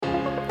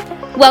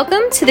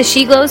Welcome to the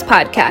She Glows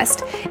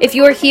podcast. If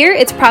you're here,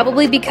 it's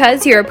probably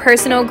because you're a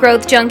personal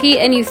growth junkie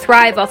and you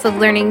thrive off of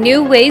learning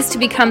new ways to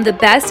become the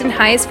best and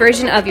highest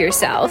version of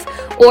yourself,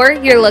 or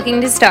you're looking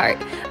to start.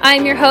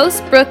 I'm your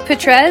host, Brooke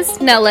Petrez.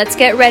 Now let's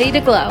get ready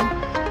to glow.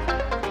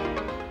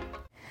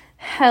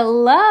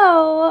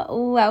 Hello,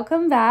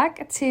 welcome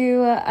back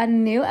to a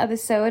new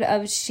episode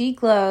of She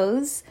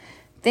Glows.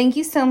 Thank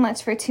you so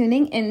much for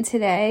tuning in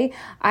today.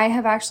 I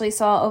have actually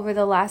saw over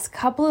the last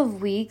couple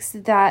of weeks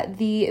that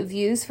the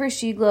views for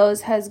She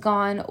Glows has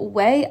gone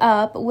way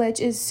up, which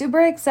is super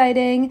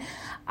exciting.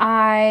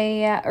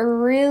 I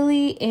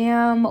really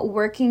am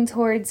working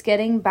towards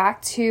getting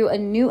back to a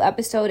new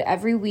episode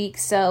every week.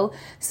 So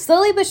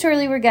slowly but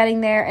surely we're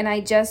getting there. And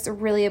I just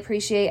really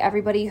appreciate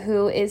everybody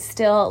who is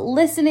still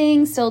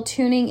listening, still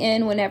tuning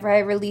in whenever I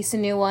release a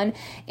new one.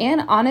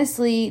 And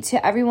honestly,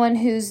 to everyone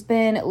who's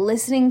been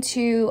listening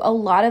to a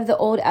lot of the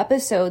old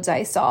episodes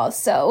I saw.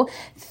 So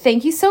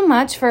thank you so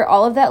much for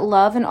all of that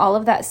love and all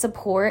of that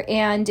support.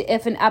 And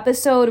if an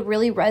episode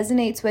really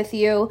resonates with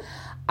you,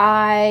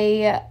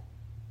 I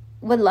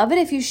would love it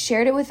if you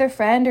shared it with a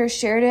friend or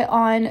shared it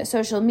on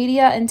social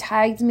media and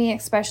tagged me,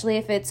 especially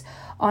if it's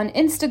on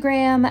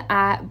Instagram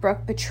at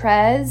Brooke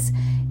Petrez.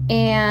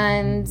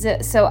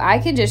 And so I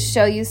can just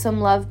show you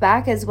some love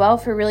back as well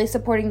for really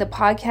supporting the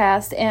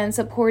podcast and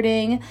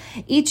supporting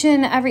each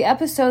and every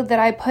episode that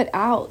I put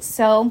out.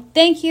 So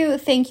thank you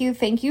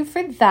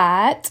for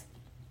that.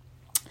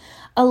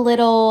 A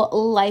little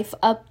life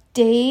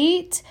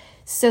update.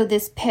 So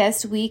this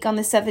past week on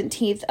the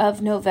 17th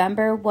of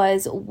November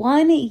was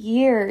 1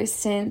 year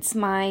since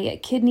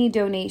my kidney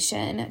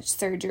donation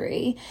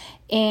surgery,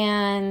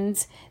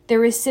 and the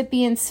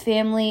recipient's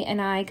family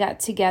and I got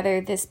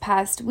together this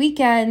past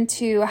weekend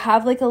to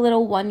have like a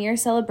little 1 year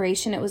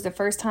celebration. It was the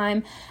first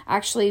time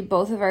actually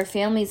both of our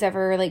families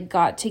ever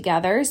got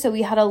together. So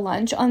we had a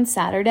lunch on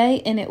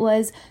Saturday and it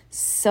was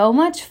so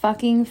much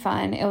fucking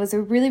fun. It was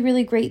a really,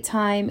 really great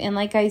time. And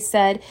like I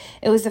said,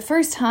 it was the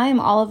first time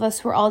all of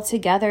us were all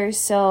together.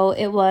 So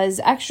it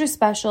was extra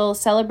special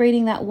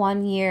celebrating that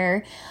 1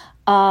 year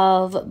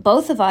of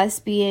both of us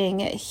being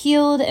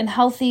healed and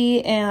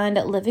healthy and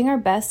living our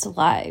best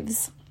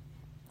lives.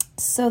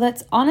 So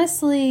that's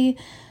honestly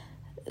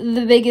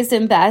the biggest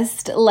and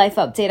best life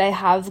update I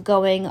have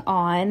going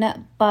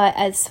on. But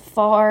as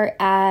far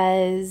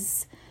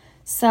as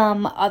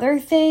some other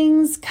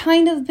things,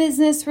 kind of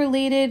business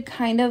related,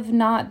 kind of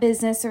not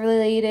business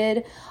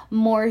related,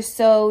 more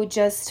so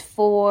just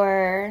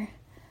for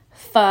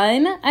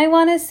fun, I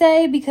want to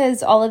say,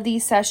 because all of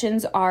these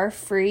sessions are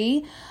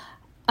free.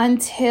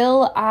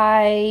 Until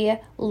I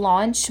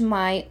launch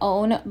my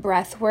own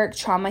breathwork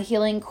trauma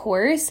healing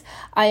course,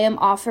 I am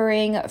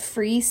offering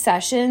free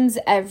sessions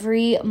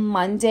every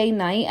Monday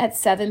night at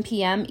 7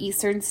 p.m.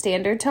 Eastern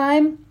Standard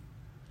Time.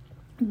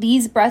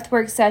 These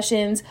breathwork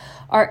sessions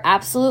are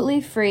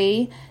absolutely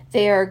free.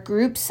 They are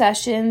group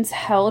sessions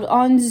held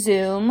on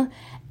Zoom.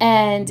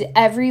 And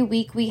every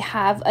week we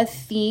have a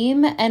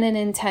theme and an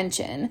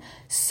intention.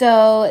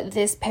 So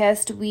this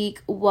past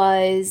week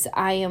was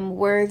I Am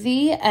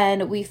Worthy,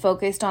 and we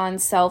focused on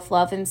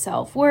self-love and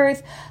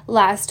self-worth.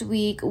 Last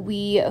week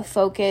we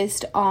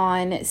focused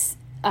on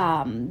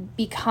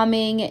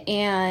becoming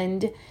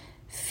and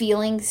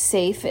feeling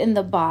safe in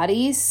the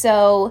body.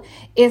 So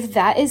if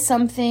that is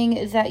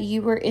something that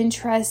you were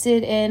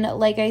interested in,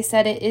 like I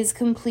said, it is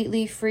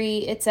completely free.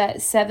 It's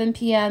at 7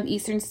 p.m.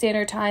 Eastern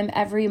Standard Time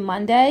every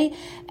Monday,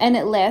 and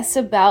it lasts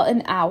about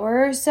an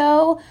hour or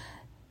so.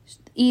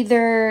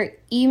 Either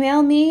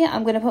email me,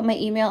 I'm going to put my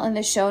email in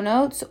the show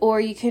notes, or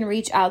you can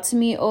reach out to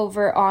me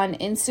over on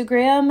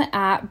Instagram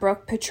at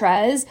Brooke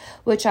Petrez,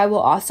 which I will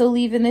also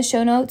leave in the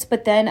show notes,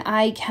 but then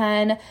I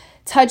can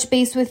touch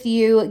base with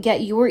you,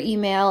 get your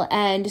email,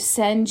 and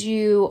send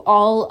you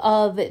all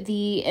of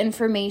the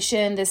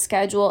information, the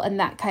schedule, and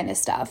that kind of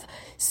stuff.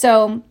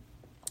 So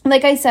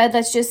like I said,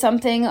 that's just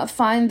something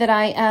fun that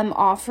I am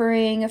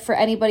offering for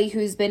anybody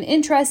who's been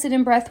interested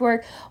in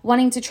breathwork,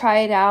 wanting to try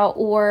it out,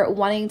 or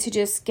wanting to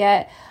just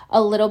get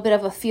a little bit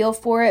of a feel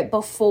for it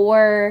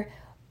before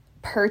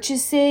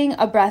purchasing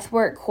a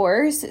breathwork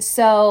course.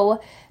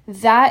 So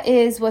that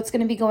is what's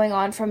going to be going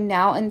on from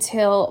now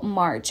until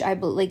March, I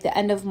believe, like the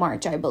end of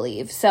March, I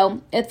believe.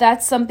 So if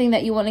that's something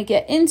that you want to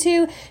get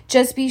into,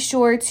 just be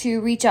sure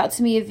to reach out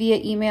to me via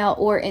email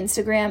or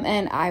Instagram,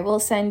 and I will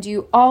send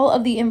you all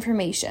of the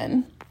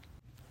information.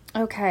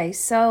 Okay,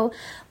 so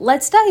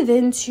let's dive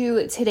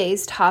into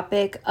today's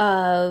topic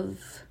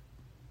of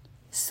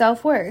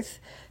self-worth,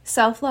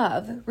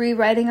 self-love,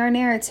 rewriting our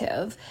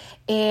narrative,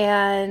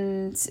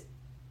 and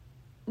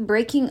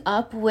breaking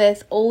up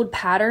with old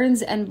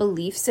patterns and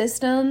belief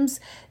systems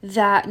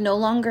that no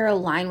longer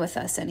align with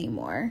us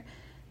anymore.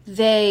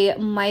 They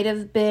might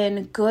have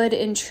been good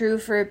and true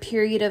for a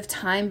period of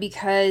time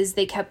because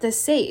they kept us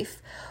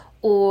safe,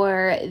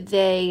 or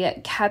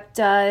they kept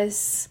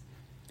us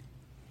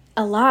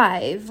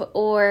alive,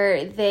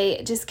 or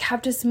they just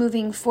kept us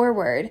moving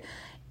forward.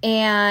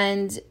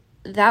 And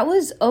that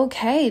was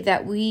okay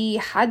that we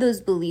had those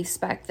beliefs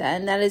back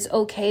then. That is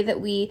okay that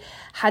we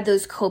had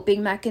those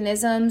coping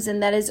mechanisms,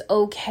 and that is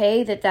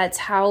okay that that's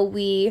how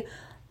we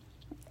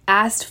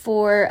asked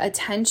for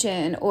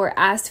attention or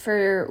asked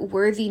for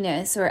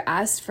worthiness or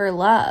asked for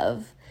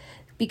love,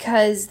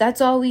 because that's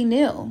all we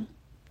knew.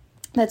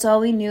 That's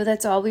all we knew.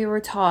 That's all we were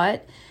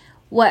taught.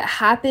 What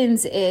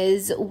happens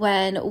is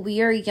when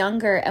we are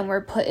younger and we're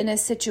put in a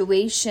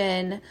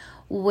situation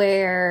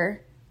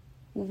where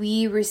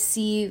we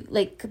receive,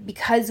 like,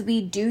 because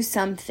we do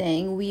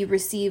something, we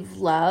receive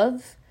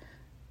love,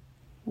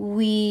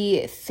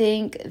 we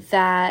think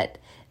that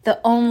the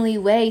only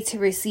way to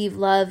receive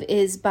love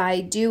is by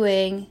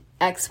doing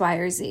X, Y,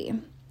 or Z.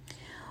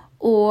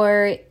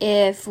 Or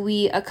if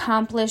we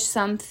accomplish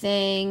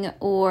something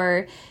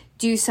or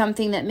do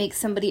something that makes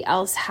somebody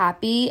else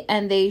happy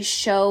and they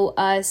show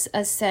us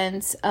a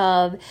sense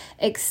of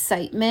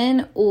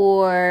excitement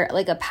or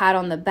like a pat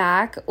on the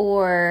back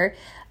or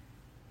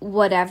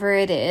whatever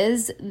it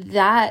is,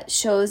 that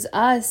shows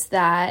us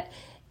that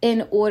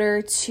in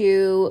order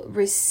to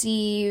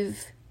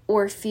receive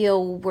or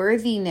feel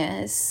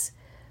worthiness,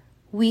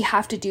 we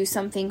have to do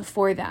something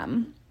for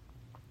them.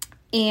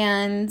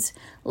 And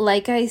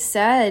like I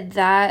said,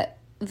 that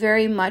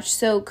very much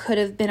so could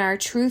have been our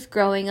truth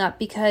growing up,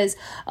 because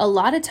a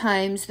lot of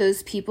times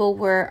those people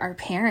were our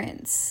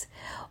parents,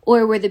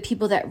 or were the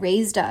people that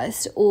raised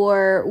us,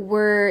 or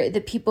were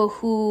the people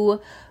who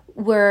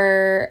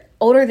were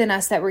older than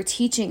us that were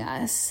teaching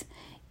us.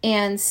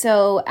 And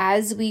so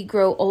as we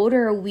grow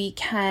older, we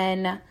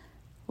can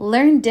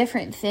learn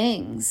different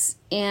things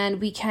and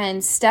we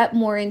can step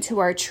more into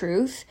our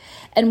truth.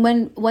 And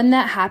when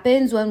that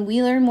happens, when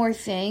we learn more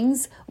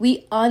things,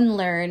 we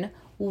unlearn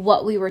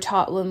what we were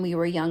taught when we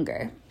were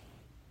younger.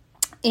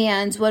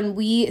 And when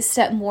we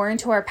step more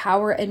into our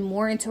power and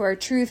more into our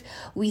truth,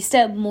 we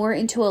step more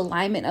into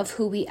alignment of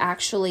who we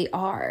actually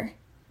are.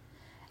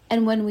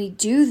 And when we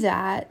do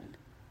that,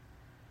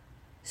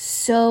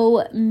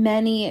 so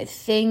many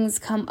things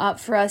come up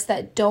for us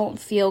that don't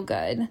feel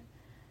good,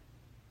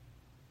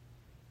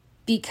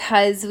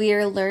 because we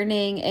are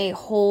learning a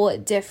whole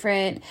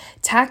different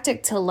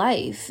tactic to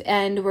life,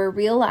 and we're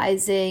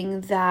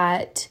realizing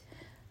that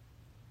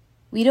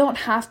we don't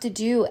have to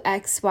do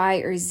X, Y,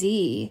 or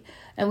Z,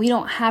 and we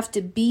don't have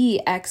to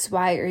be X,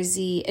 Y, or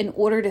Z in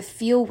order to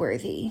feel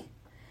worthy,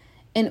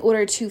 in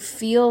order to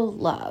feel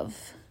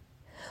love.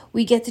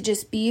 We get to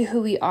just be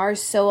who we are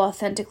so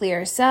authentically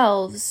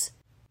ourselves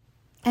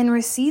and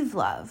receive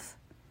love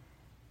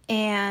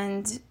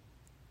and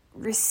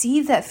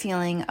receive that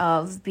feeling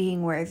of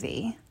being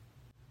worthy.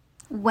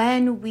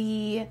 When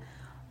we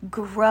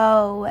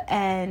grow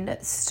and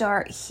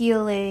start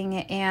healing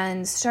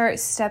and start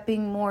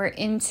stepping more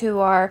into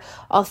our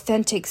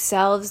authentic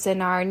selves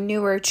and our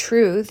newer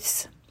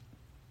truths,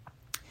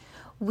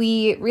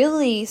 we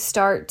really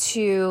start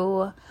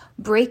to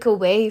break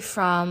away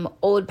from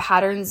old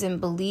patterns and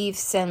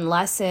beliefs and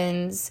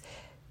lessons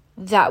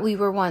that we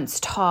were once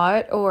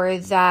taught or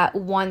that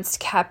once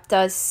kept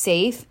us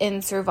safe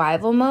in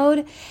survival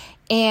mode.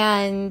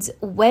 And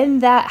when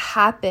that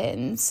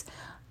happens,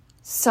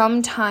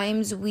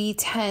 sometimes we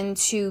tend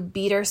to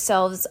beat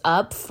ourselves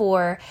up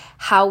for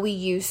how we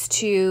used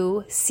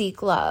to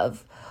seek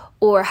love,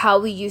 or how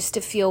we used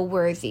to feel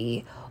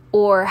worthy,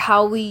 or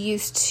how we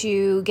used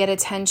to get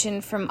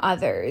attention from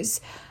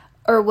others,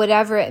 or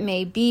whatever it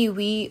may be.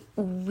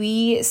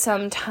 We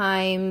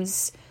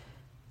sometimes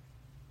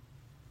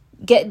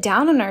get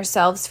down on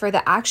ourselves for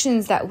the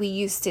actions that we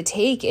used to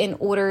take in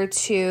order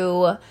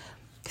to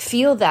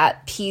feel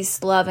that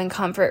peace, love, and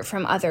comfort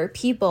from other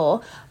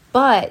people.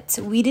 But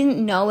we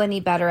didn't know any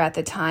better at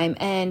the time,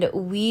 and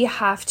we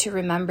have to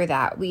remember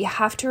that. We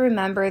have to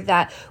remember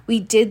that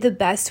we did the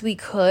best we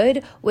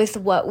could with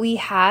what we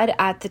had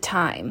at the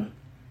time,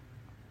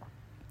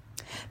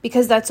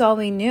 because that's all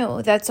we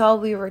knew. That's all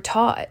we were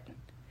taught.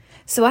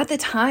 So at the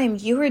time,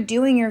 you were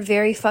doing your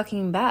very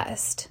fucking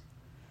best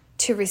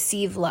to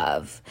receive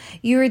love.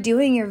 You were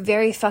doing your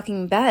very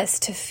fucking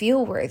best to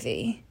feel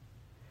worthy.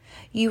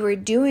 You were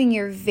doing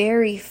your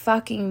very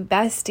fucking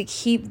best to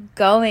keep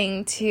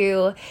going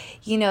to,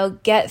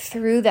 get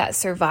through that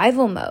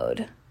survival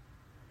mode.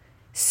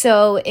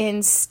 So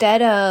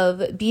instead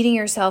of beating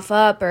yourself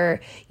up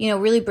or,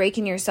 really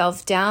breaking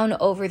yourself down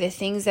over the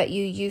things that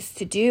you used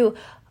to do,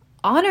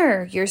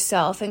 honor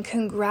yourself and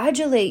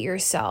congratulate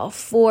yourself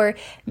for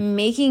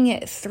making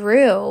it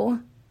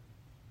through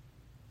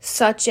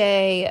such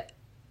a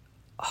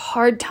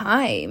hard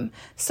time,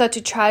 such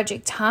a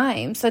tragic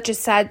time, such a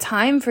sad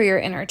time for your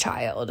inner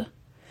child.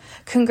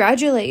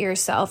 Congratulate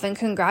yourself and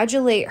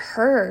congratulate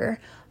her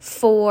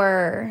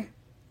for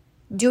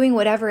doing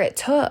whatever it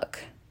took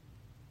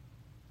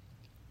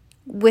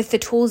with the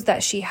tools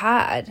that she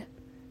had,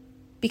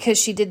 because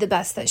she did the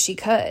best that she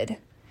could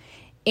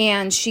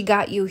and she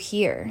got you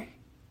here.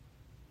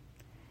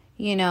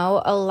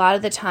 A lot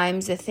of the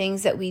times the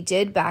things that we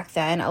did back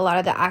then, a lot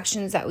of the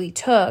actions that we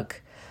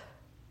took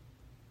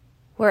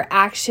were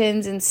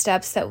actions and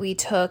steps that we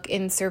took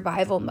in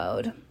survival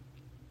mode.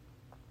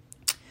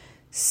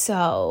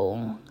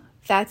 So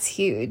that's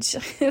huge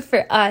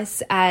for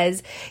us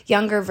as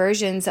younger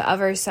versions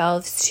of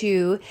ourselves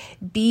to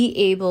be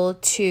able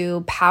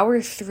to power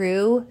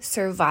through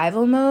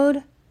survival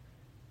mode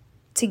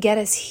to get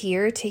us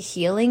here to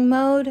healing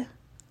mode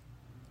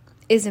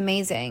is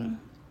amazing.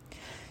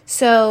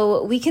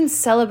 So we can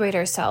celebrate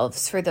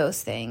ourselves for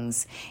those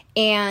things.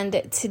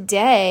 And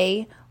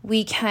today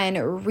we can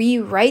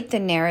rewrite the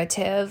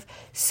narrative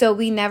so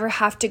we never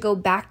have to go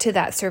back to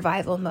that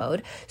survival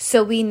mode.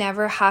 So we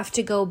never have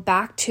to go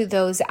back to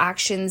those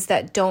actions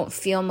that don't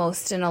feel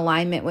most in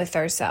alignment with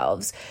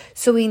ourselves.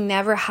 So we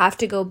never have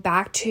to go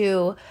back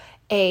to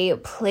a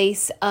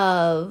place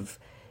of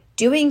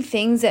doing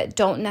things that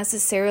don't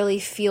necessarily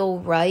feel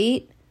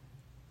right,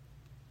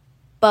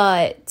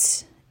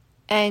 but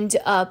end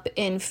up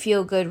in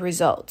feel-good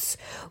results.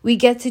 We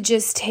get to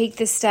just take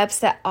the steps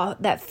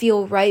that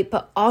feel right,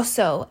 but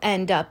also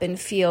end up in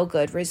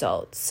feel-good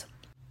results.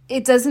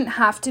 It doesn't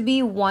have to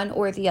be one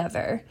or the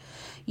other.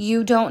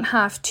 You don't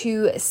have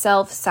to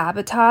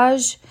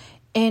self-sabotage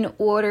in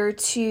order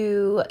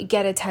to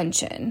get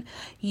attention.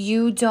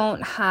 You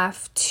don't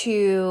have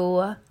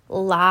to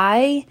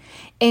lie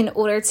in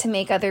order to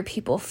make other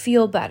people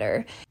feel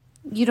better.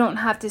 You don't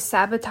have to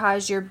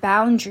sabotage your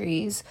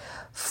boundaries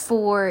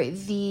for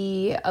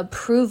the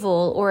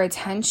approval or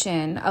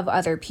attention of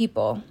other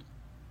people.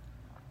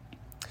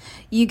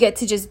 You get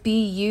to just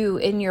be you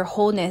in your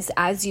wholeness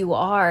as you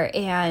are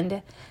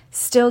and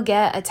still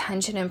get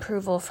attention and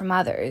approval from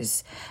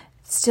others.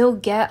 Still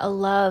get a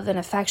love and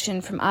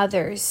affection from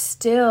others.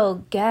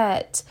 Still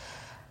get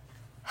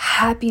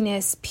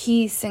happiness,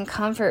 peace, and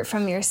comfort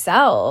from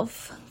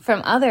yourself,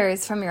 from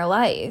others, from your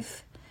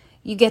life.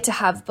 You get to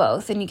have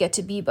both and you get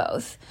to be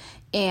both.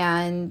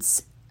 And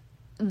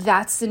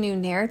that's the new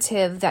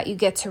narrative that you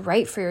get to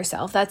write for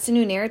yourself. That's the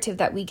new narrative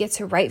that we get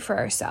to write for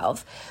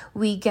ourselves.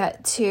 We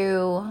get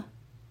to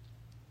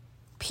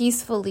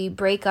peacefully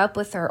break up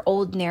with our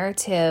old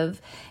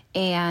narrative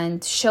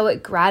and show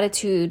it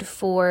gratitude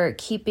for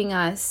keeping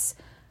us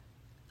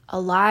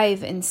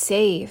alive and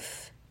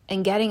safe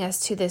and getting us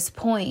to this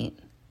point.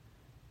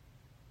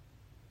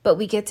 But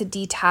we get to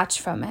detach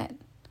from it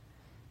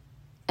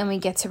and we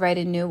get to write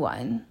a new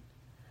one.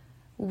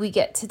 We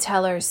get to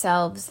tell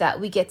ourselves that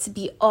we get to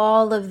be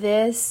all of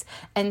this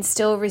and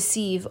still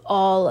receive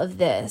all of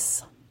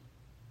this.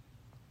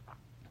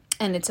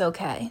 And it's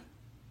okay.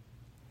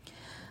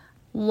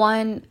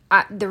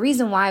 The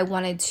reason why I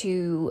wanted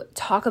to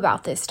talk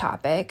about this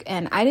topic,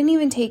 and I didn't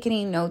even take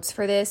any notes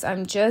for this,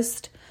 I'm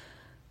just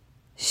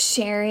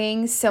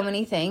sharing so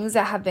many things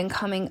that have been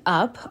coming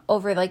up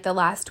over like the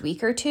last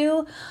week or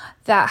two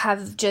that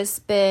have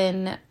just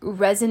been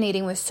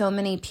resonating with so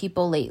many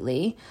people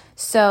lately.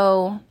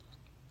 So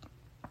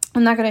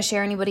I'm not going to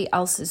share anybody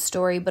else's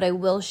story, but I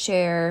will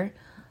share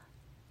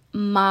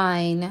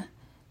mine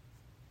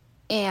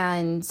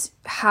and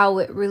how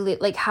it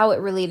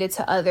related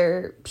to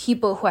other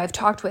people who I've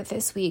talked with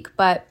this week.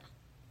 But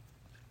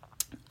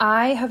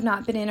I have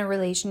not been in a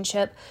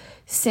relationship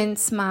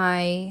since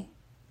my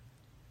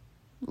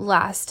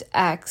last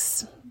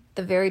ex,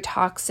 the very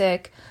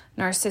toxic,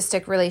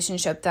 narcissistic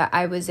relationship that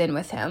I was in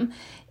with him.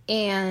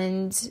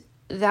 And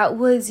that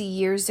was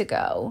years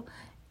ago.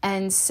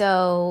 And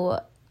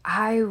so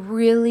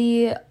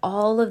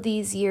all of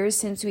these years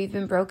since we've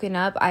been broken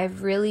up,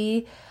 I've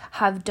really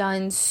have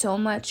done so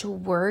much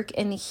work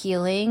and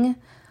healing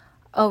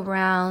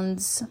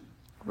around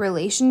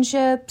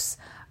relationships,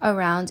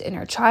 around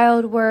inner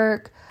child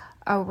work,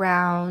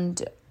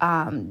 around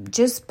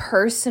just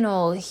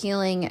personal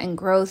healing and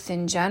growth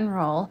in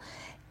general,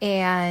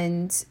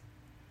 and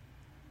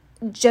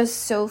just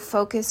so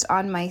focused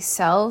on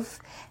myself,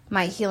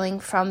 my healing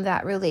from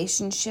that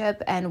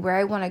relationship and where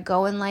I want to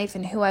go in life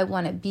and who I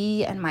want to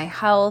be and my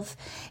health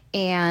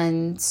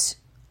and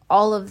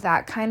all of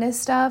that kind of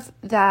stuff,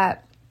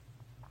 that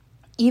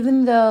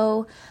even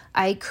though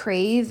I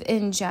crave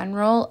in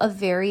general a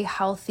very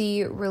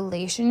healthy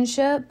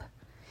relationship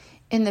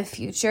in the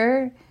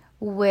future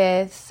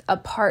with a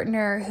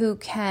partner who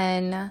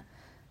can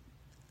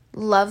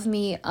love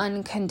me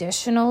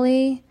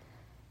unconditionally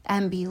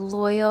and be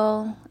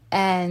loyal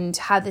and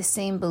have the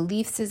same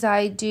beliefs as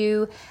I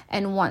do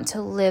and want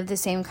to live the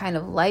same kind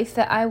of life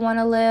that I want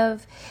to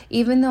live,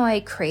 even though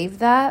I crave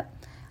that,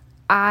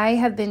 I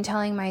have been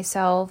telling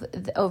myself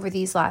over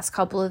these last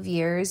couple of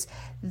years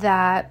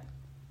that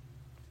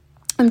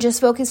I'm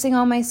just focusing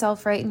on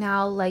myself right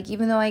now. Like,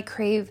 even though I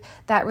crave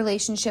that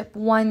relationship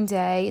one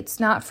day, it's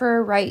not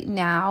for right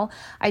now.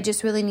 I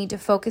just really need to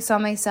focus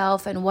on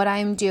myself and what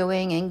I'm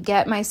doing and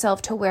get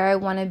myself to where I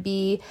want to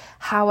be,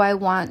 how I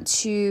want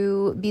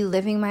to be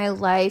living my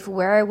life,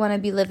 where I want to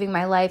be living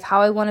my life,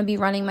 how I want to be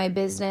running my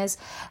business,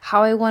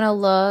 how I want to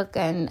look,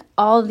 and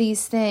all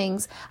these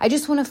things. I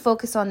just want to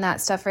focus on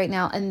that stuff right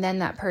now, and then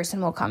that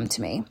person will come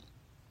to me.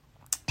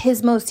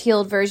 His most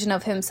healed version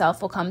of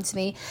himself will come to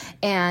me,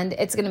 and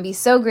it's going to be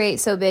so great,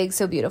 so big,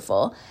 so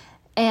beautiful.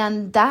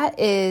 And that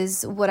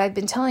is what I've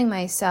been telling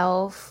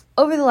myself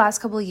over the last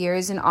couple of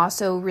years and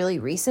also really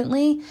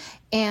recently.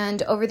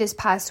 And over this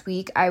past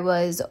week, I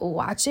was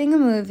watching a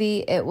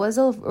movie. It was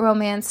a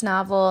romance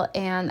novel,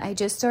 and I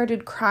just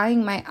started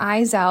crying my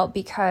eyes out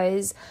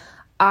because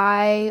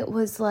I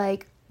was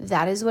like,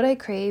 that is what I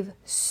crave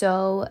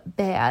so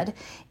bad.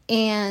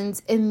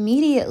 And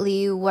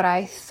immediately what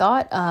I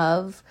thought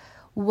of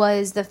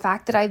was the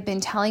fact that I've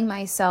been telling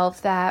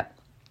myself that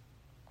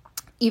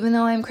even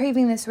though I'm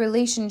craving this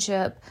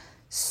relationship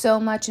so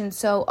much and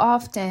so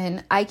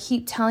often, I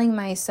keep telling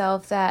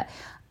myself that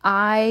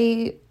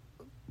I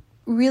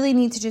really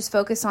need to just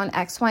focus on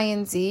X, Y,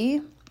 and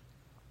Z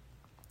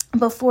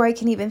before I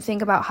can even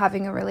think about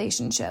having a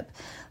relationship.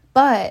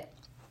 But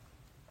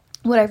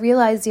what I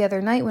realized the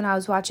other night when I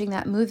was watching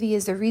that movie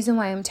is the reason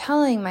why I'm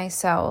telling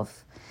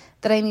myself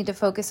that I need to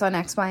focus on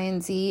X, Y,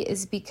 and Z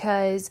is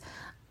because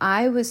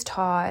I was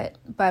taught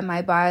by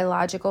my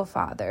biological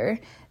father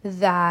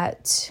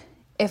that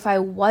if I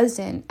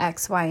wasn't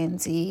X, Y, and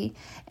Z,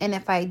 and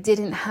if I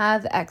didn't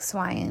have X,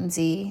 Y, and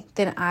Z,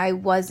 then I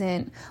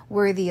wasn't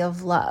worthy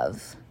of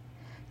love.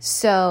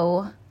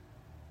 So,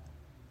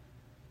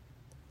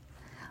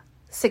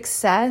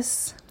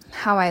 success,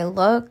 how I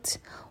looked,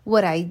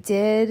 what I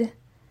did,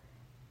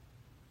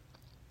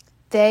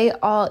 they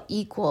all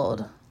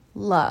equaled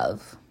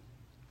love.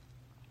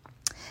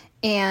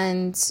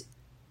 And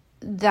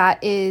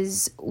that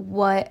is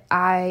what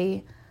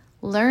I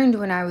learned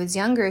when I was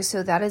younger.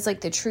 So that is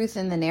like the truth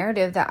and the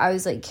narrative that I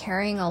was like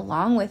carrying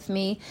along with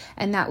me.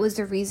 And that was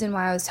the reason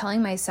why I was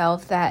telling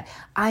myself that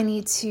I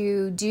need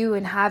to do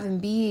and have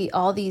and be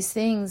all these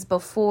things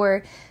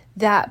before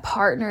that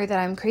partner that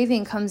I'm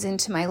craving comes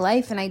into my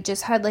life. And I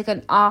just had like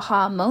an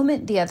aha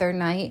moment the other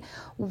night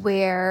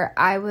where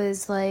I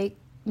was like,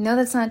 no,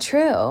 that's not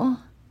true.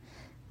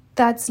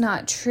 That's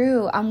not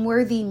true. I'm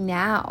worthy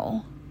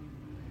now.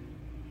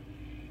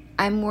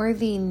 I'm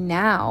worthy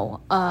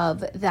now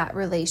of that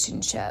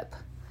relationship,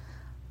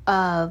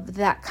 of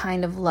that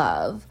kind of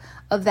love,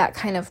 of that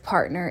kind of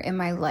partner in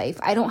my life.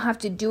 I don't have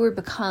to do or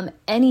become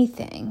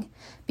anything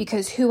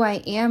because who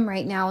I am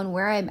right now and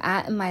where I'm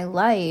at in my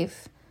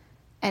life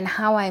and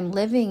how I'm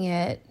living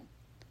it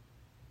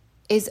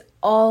is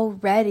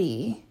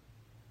already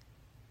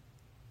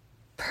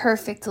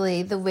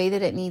perfectly the way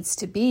that it needs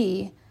to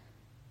be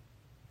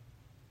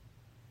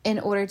in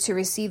order to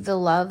receive the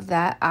love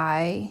that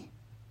I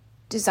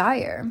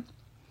desire.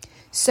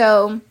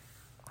 So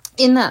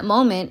in that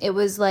moment, it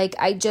was like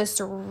I just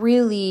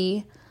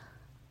really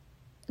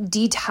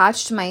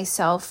detached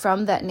myself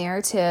from that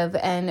narrative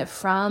and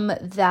from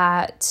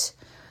that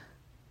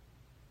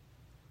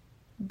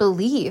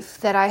belief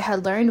that I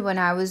had learned when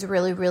I was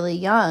really, really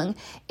young.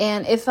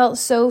 And it felt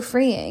so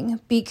freeing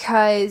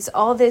because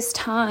all this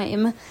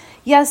time,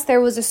 yes,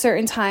 there was a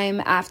certain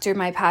time after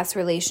my past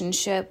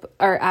relationship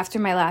or after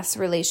my last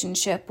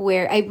relationship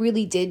where I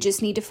really did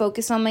just need to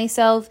focus on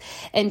myself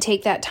and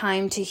take that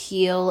time to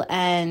heal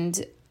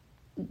and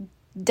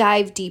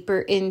dive deeper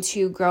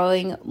into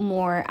growing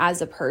more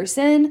as a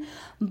person.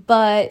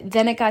 But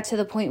then it got to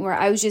the point where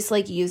I was just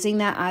like using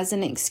that as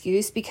an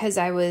excuse because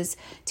I was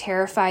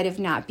terrified of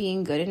not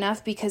being good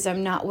enough because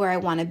I'm not where I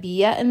want to be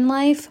yet in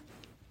life.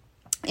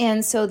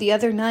 And so the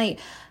other night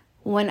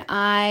when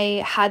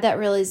I had that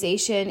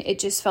realization, it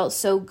just felt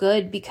so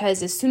good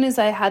because as soon as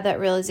I had that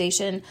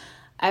realization,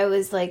 I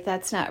was like,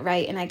 that's not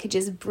right. And I could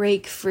just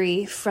break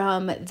free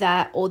from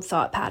that old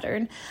thought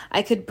pattern.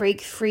 I could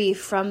break free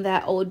from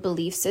that old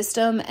belief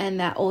system and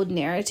that old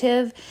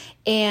narrative.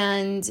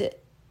 And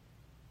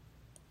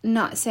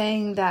not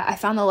saying that I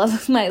found the love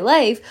of my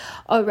life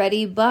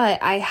already,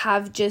 but I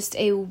have just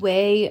a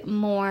way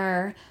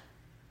more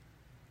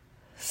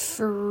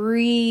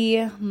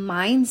free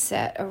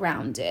mindset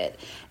around it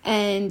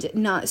and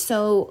not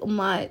so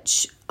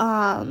much,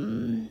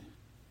 and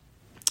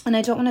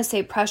I don't want to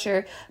say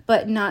pressure,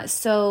 but not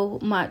so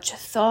much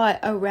thought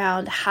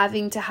around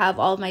having to have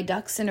all my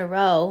ducks in a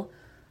row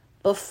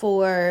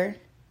before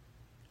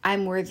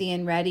I'm worthy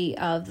and ready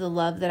of the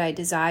love that I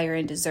desire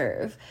and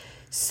deserve.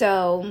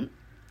 So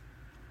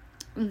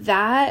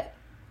that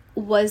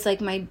was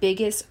like my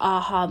biggest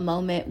aha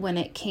moment when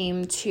it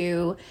came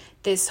to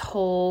this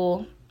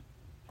whole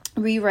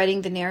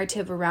rewriting the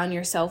narrative around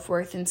your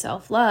self-worth and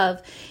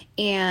self-love.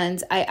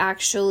 And I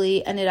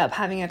actually ended up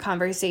having a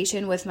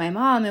conversation with my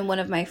mom and one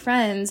of my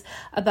friends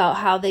about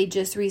how they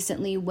just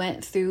recently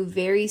went through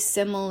very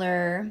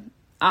similar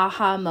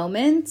aha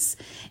moments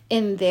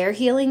in their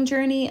healing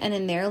journey and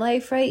in their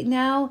life right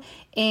now.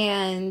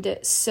 And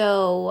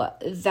so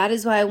that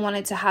is why I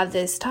wanted to have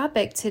this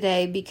topic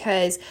today,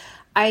 because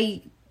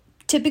I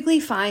typically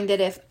find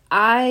that if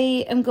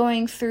I am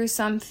going through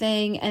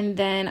something and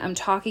then I'm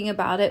talking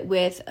about it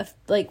with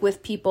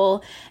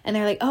people and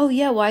they're like, oh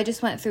yeah, well I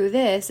just went through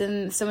this,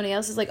 and somebody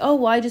else is like, oh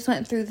well I just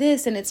went through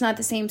this, and it's not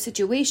the same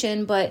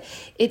situation, but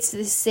it's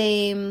the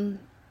same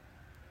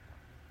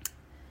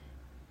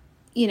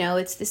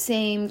it's the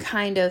same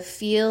kind of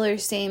feel or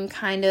same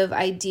kind of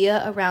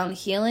idea around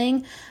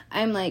healing,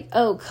 I'm like,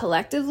 oh,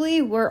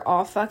 collectively, we're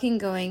all fucking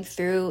going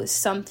through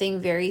something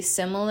very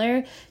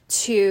similar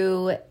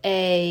to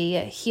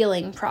a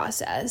healing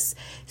process.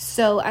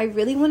 So I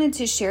really wanted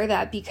to share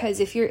that, because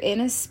if you're in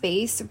a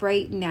space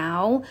right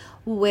now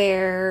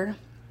where,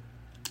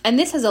 and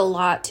this has a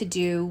lot to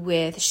do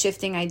with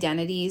shifting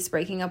identities,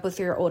 breaking up with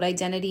your old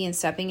identity and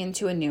stepping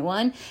into a new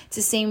one. It's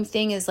the same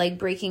thing as like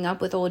breaking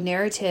up with old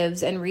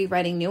narratives and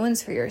rewriting new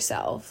ones for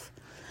yourself.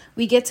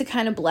 We get to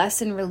kind of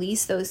bless and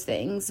release those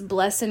things,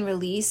 bless and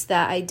release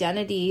that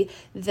identity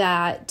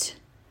that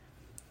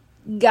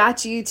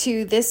got you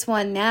to this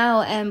one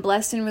now, and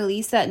bless and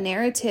release that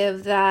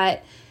narrative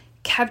that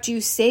kept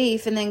you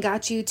safe and then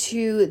got you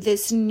to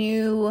this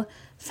new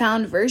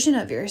found version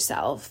of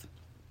yourself.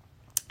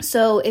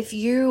 So if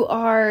you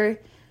are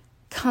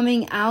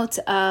coming out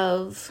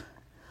of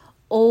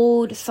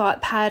old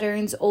thought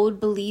patterns,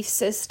 old belief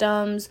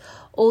systems,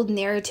 old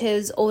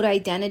narratives, old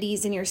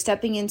identities, and you're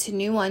stepping into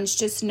new ones,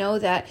 just know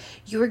that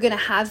you're going to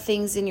have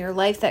things in your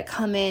life that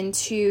come in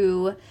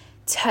to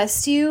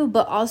test you,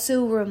 but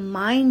also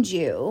remind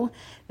you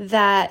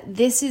that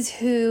this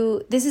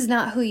is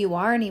not who you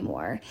are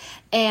anymore.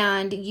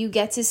 And you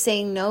get to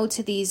say no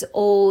to these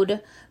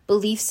old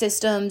belief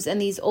systems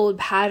and these old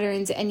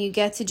patterns, and you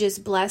get to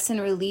just bless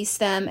and release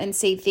them and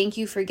say, thank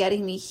you for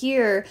getting me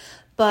here,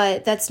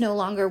 but that's no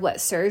longer what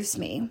serves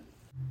me.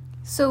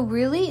 So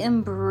really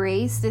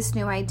embrace this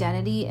new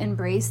identity,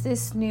 embrace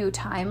this new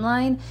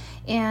timeline,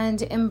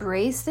 and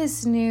embrace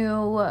this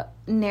new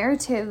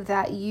narrative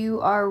that you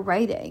are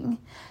writing.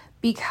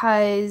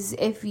 Because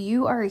if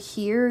you are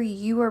here,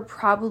 you are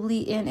probably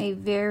in a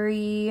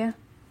very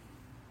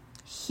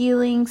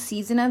healing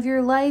season of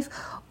your life,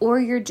 or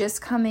you're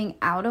just coming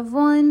out of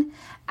one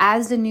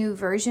as a new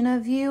version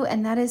of you.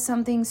 And that is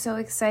something so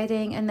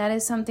exciting, and that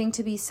is something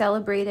to be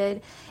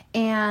celebrated.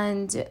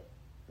 And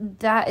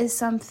that is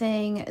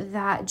something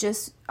that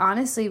just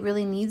honestly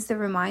really needs the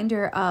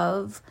reminder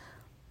of,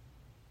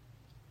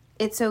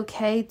 it's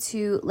okay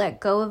to let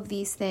go of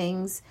these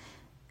things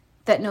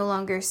that no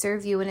longer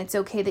serve you. And it's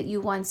okay that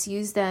you once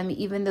used them,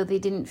 even though they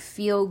didn't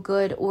feel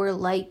good or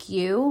like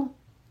you,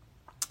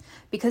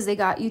 because they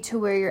got you to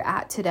where you're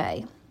at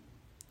today.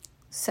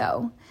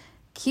 So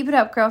keep it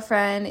up,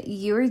 girlfriend.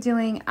 You are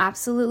doing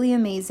absolutely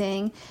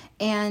amazing.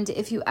 And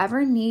if you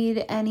ever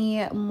need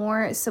any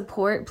more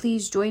support,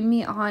 please join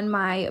me on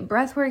my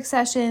breathwork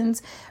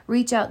sessions.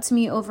 Reach out to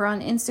me over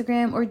on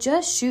Instagram, or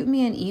just shoot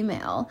me an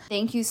email.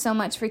 Thank you so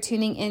much for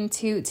tuning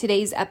into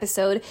today's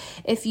episode.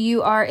 If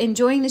you are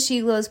enjoying the She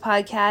Glows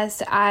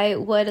podcast, I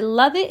would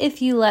love it if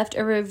you left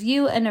a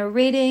review and a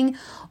rating,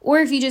 or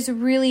if you just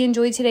really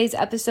enjoyed today's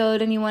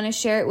episode and you want to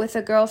share it with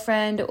a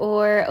girlfriend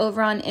or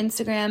over on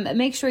Instagram,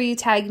 make sure you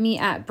tag me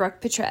at Brooke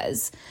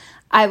Petrez.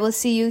 I will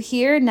see you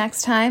here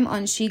next time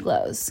on She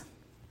Glows.